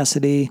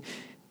capacity.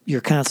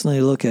 You're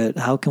constantly looking at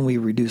how can we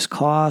reduce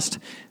cost,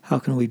 how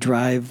can we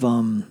drive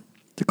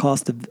the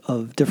cost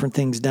of different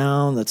things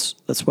down.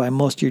 That's why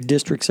most of your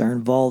districts are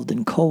involved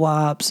in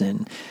co-ops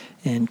and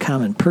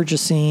common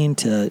purchasing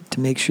to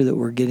make sure that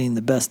we're getting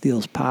the best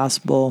deals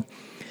possible.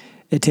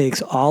 It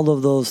takes all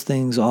of those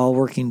things all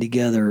working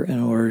together in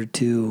order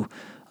to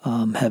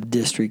have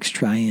districts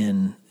try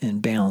and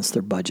balance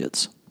their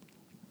budgets.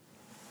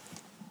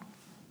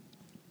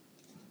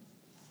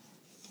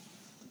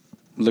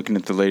 Looking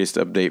at the latest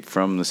update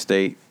from the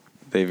state,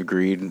 they've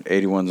agreed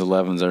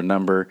 8111 is our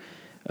number.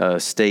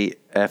 State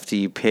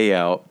FTE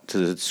payout to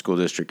the school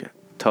district.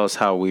 Tell us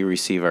how we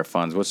receive our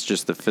funds. What's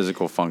just the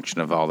physical function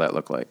of all that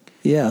look like?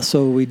 Yeah,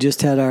 so we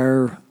just had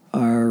our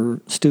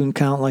student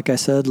count, like I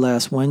said,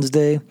 last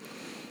Wednesday.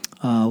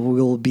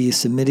 We'll be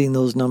submitting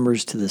those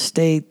numbers to the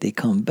state. They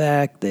come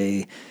back.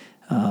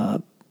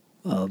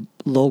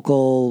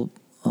 Local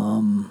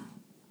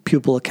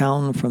pupil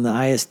accountant from the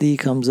ISD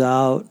comes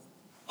out,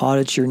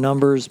 audits your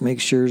numbers,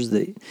 makes sure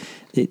that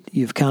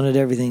you've counted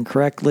everything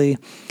correctly.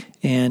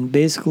 And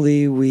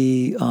basically,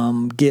 we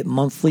get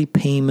monthly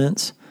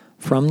payments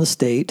from the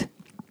state.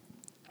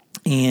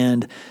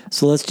 And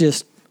so let's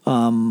just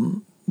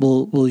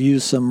we'll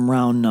use some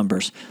round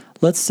numbers.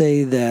 Let's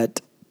say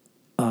that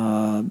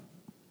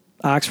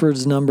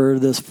Oxford's number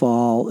this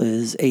fall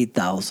is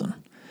 $8,000.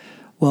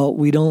 Well,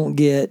 we don't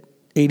get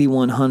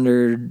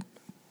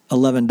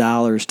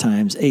 $8,111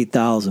 times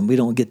 8,000. We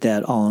don't get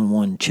that all in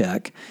one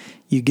check.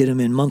 You get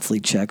them in monthly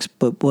checks.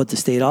 But what the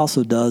state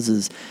also does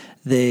is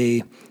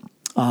they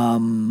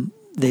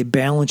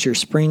balance your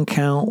spring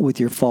count with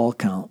your fall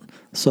count.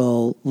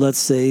 So let's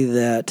say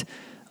that,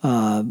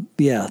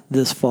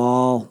 this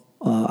fall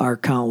our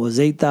count was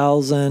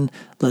 8,000.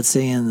 Let's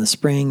say in the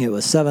spring it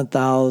was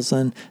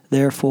 7,000.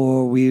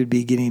 Therefore, we would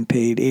be getting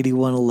paid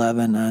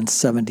 $81.11 on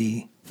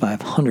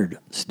 7,500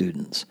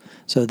 students.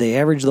 So they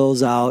average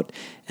those out,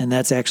 and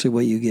that's actually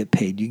what you get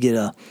paid. You get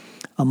a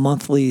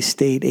monthly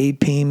state aid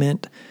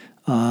payment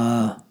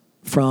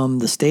from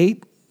the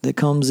state that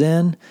comes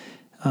in.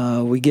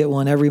 We get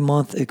one every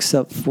month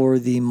except for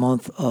the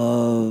month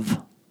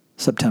of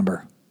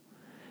September.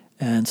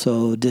 And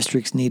so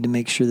districts need to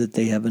make sure that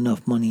they have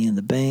enough money in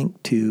the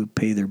bank to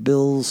pay their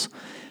bills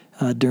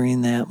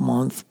during that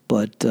month.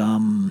 But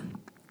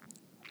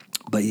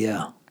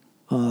yeah,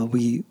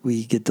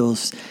 we get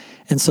those.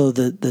 And so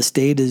the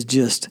state is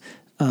just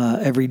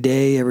every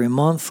day, every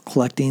month,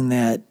 collecting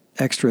that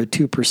extra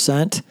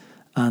 2%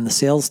 on the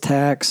sales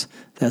tax.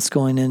 That's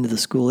going into the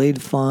school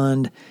aid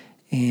fund,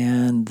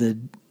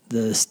 and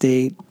the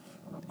state,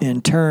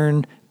 in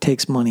turn,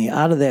 takes money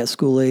out of that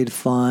school aid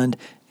fund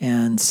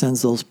and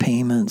sends those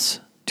payments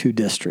to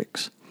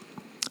districts.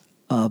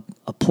 A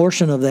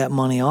portion of that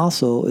money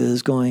also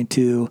is going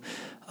to,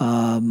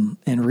 in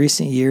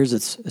recent years,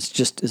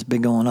 it's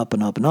been going up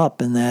and up and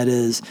up, and that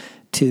is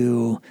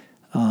to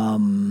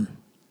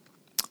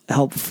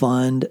help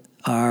fund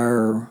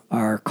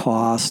our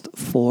cost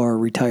for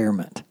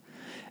retirement.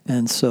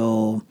 And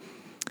so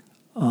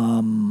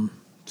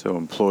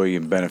employee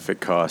and benefit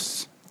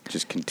costs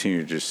just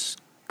continue to just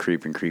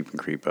creep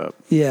up.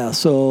 Yeah,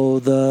 so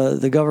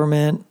the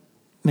government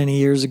many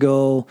years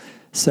ago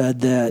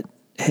said that,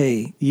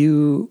 hey,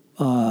 you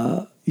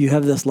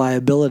have this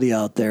liability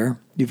out there.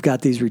 You've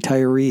got these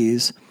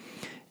retirees,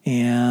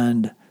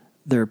 and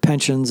their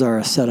pensions are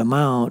a set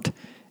amount.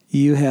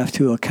 You have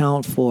to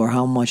account for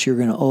how much you're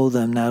going to owe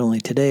them, not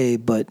only today,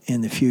 but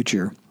in the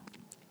future.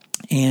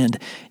 And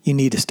you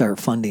need to start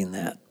funding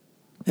that.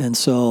 And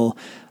so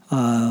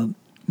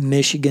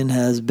Michigan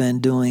has been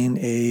doing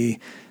a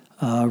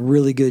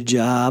really good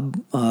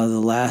job the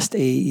last 8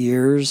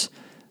 years,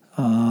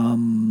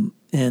 and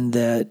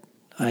that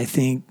I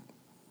think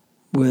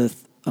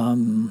with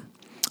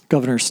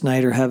Governor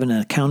Snyder having an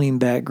accounting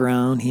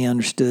background, he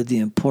understood the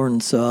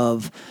importance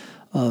of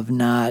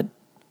not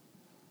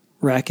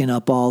racking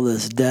up all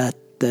this debt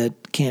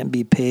that can't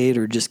be paid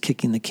or just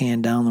kicking the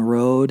can down the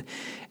road.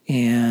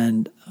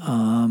 And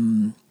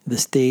the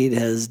state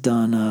has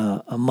done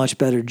a much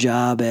better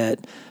job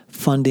at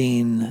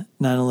funding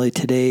not only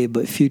today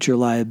but future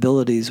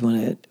liabilities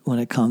when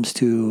it comes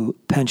to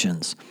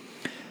pensions.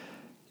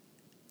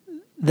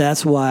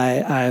 That's why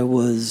I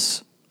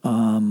was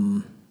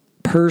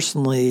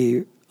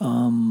personally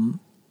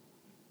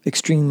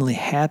extremely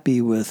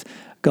happy with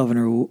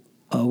Governor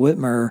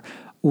Whitmer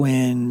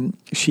when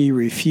she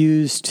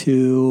refused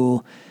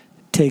to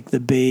take the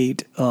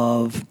bait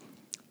of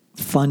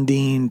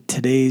funding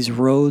today's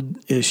road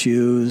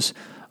issues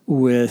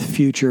with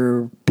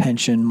future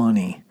pension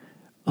money.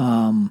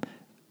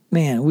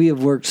 Man, we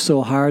have worked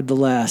so hard the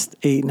last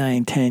 8,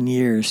 9, 10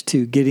 years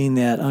to getting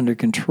that under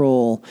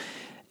control.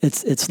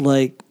 It's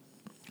like,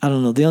 I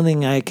don't know, the only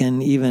thing I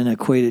can even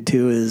equate it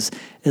to is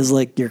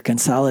like you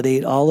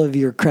consolidate all of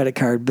your credit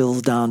card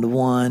bills down to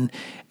one,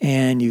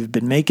 and you've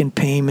been making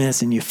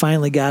payments and you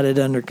finally got it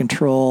under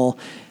control,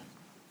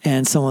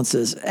 and someone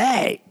says,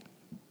 hey,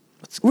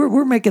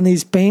 we're making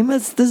these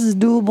payments. This is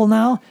doable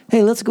now.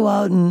 Hey, let's go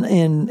out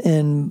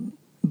and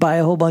buy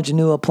a whole bunch of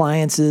new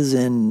appliances,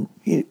 and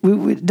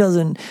it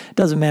doesn't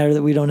matter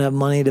that we don't have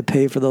money to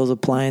pay for those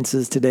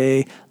appliances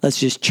today. Let's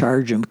just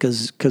charge them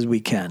because we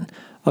can.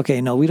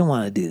 Okay, no, we don't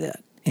want to do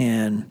that.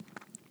 And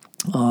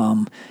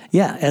I'll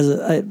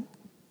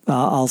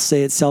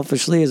say it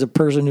selfishly as a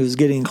person who's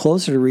getting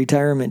closer to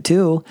retirement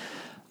too.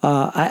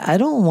 I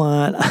don't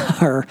want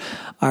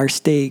our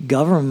state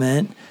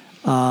government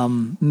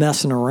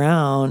messing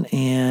around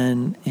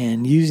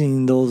and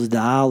using those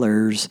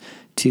dollars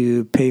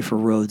to pay for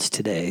roads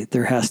today.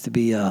 There has to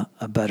be a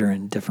better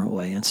and different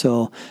way. And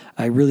so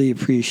I really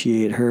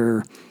appreciate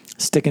her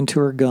sticking to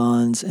her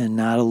guns and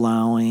not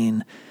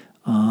allowing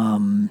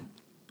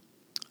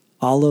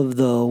all of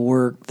the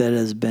work that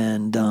has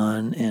been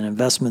done and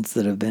investments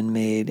that have been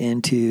made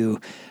into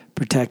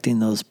protecting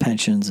those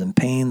pensions and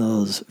paying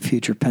those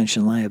future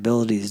pension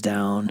liabilities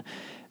down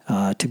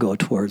to go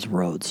towards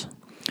roads.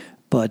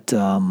 But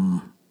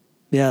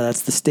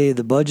that's the state of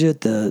the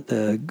budget.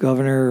 The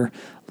governor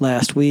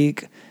last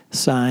week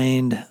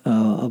signed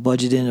a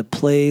budget into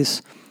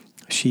place.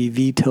 She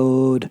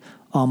vetoed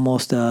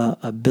almost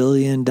 $1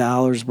 billion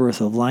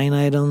worth of line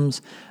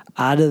items.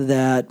 Out of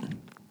that,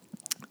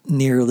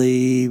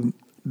 nearly $1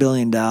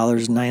 billion,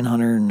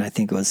 900, and I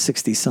think it was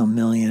 60-some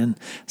million,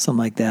 something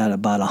like that,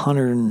 about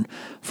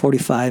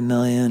 145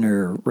 million,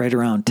 or right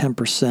around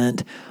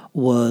 10%,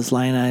 was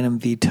line item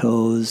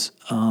vetoes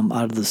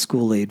out of the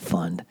school aid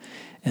fund.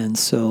 And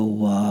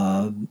so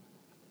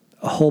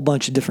a whole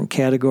bunch of different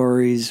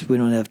categories. We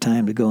don't have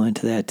time to go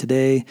into that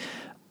today,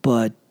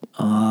 but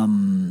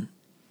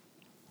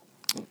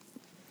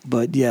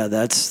yeah,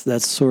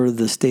 that's sort of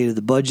the state of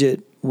the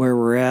budget where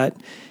we're at.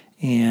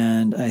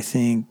 And I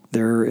think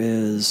there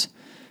is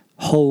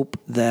hope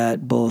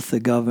that both the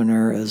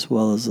governor as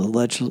well as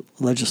the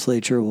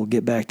legislature will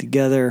get back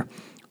together,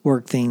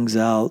 work things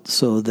out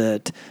so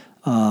that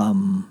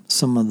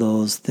some of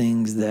those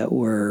things that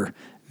were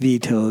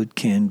vetoed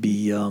can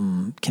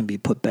be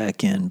put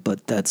back in.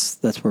 But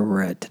that's where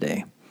we're at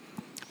today.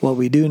 What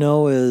we do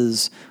know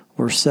is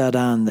we're set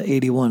on the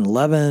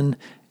 8111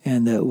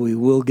 and that we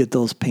will get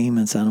those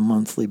payments on a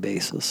monthly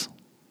basis.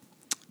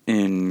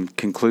 In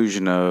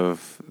conclusion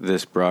of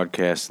this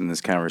broadcast and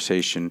this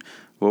conversation,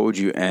 what would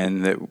you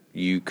end that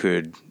you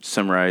could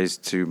summarize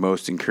to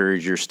most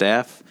encourage your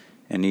staff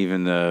and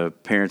even the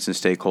parents and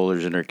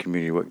stakeholders in our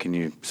community? What can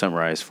you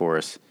summarize for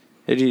us?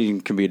 It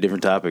even can be a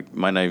different topic. It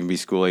might not even be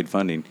school aid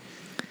funding.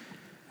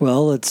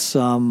 Well, it's...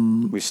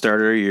 we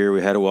started our year.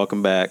 We had a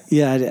welcome back.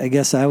 Yeah, I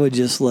guess I would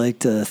just like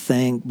to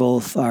thank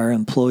both our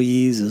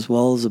employees as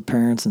well as the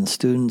parents and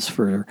students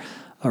for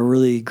a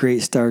really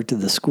great start to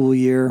the school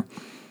year.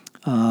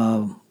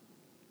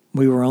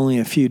 We were only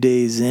a few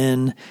days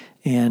in,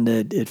 and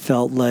it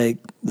felt like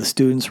the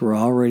students were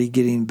already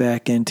getting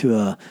back into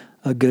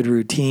a good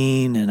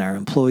routine, and our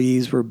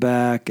employees were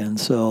back. And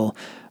so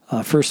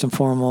first and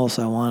foremost,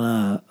 I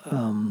want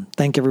to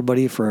thank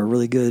everybody for a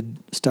really good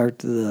start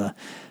to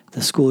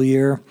the school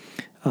year.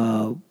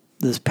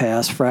 This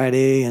past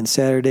Friday and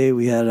Saturday,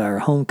 we had our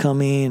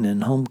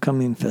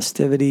homecoming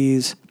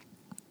festivities.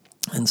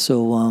 And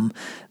so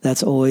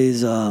that's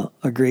always a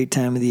great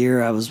time of the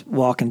year. I was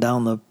walking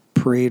down the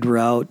parade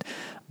route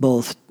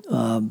both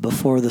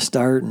before the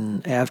start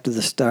and after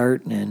the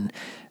start. And,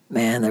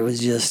 man, there was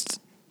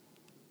just,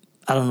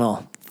 I don't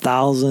know,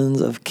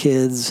 thousands of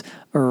kids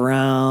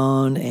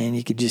around, and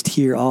you could just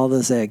hear all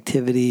this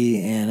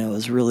activity, and it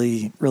was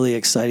really, really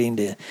exciting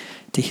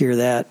to hear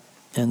that.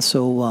 And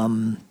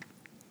so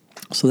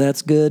so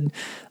that's good.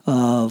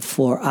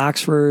 For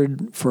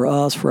Oxford, for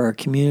us, for our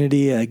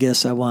community, I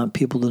guess I want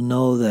people to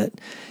know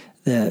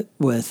that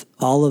with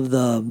all of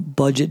the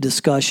budget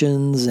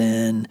discussions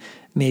and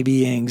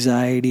maybe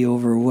anxiety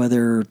over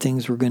whether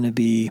things were going to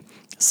be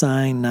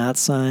signed, not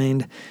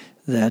signed,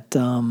 that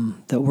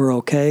we're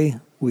okay.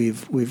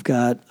 We've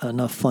got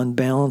enough fund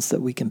balance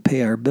that we can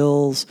pay our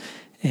bills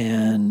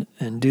and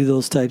do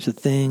those types of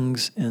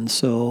things. And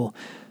so,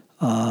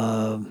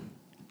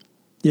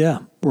 yeah,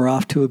 we're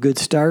off to a good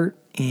start,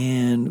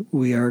 and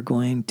we are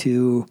going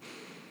to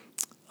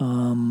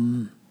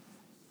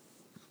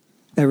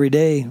every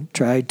day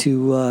try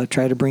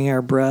to bring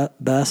our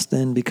best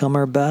and become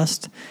our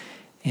best.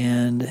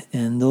 And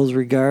in those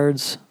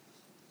regards,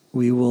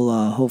 we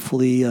will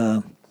hopefully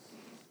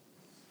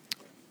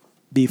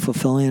be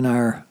fulfilling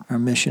our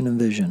mission and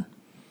vision.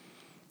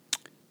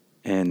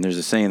 And there's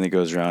a saying that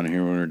goes around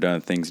here when we're done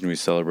with things and we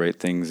celebrate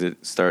things.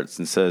 It starts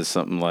and says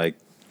something like,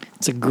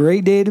 "It's a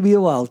great day to be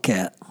a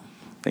Wildcat."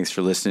 Thanks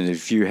for listening.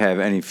 If you have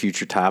any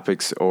future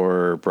topics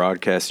or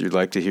broadcasts you'd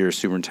like to hear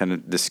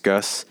Superintendent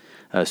discuss,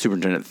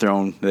 Superintendent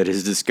Throne, that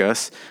is,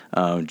 discuss,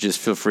 just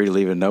feel free to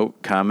leave a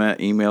note,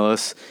 comment, email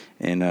us,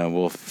 and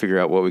we'll figure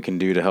out what we can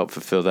do to help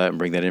fulfill that and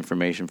bring that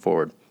information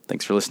forward.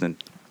 Thanks for listening.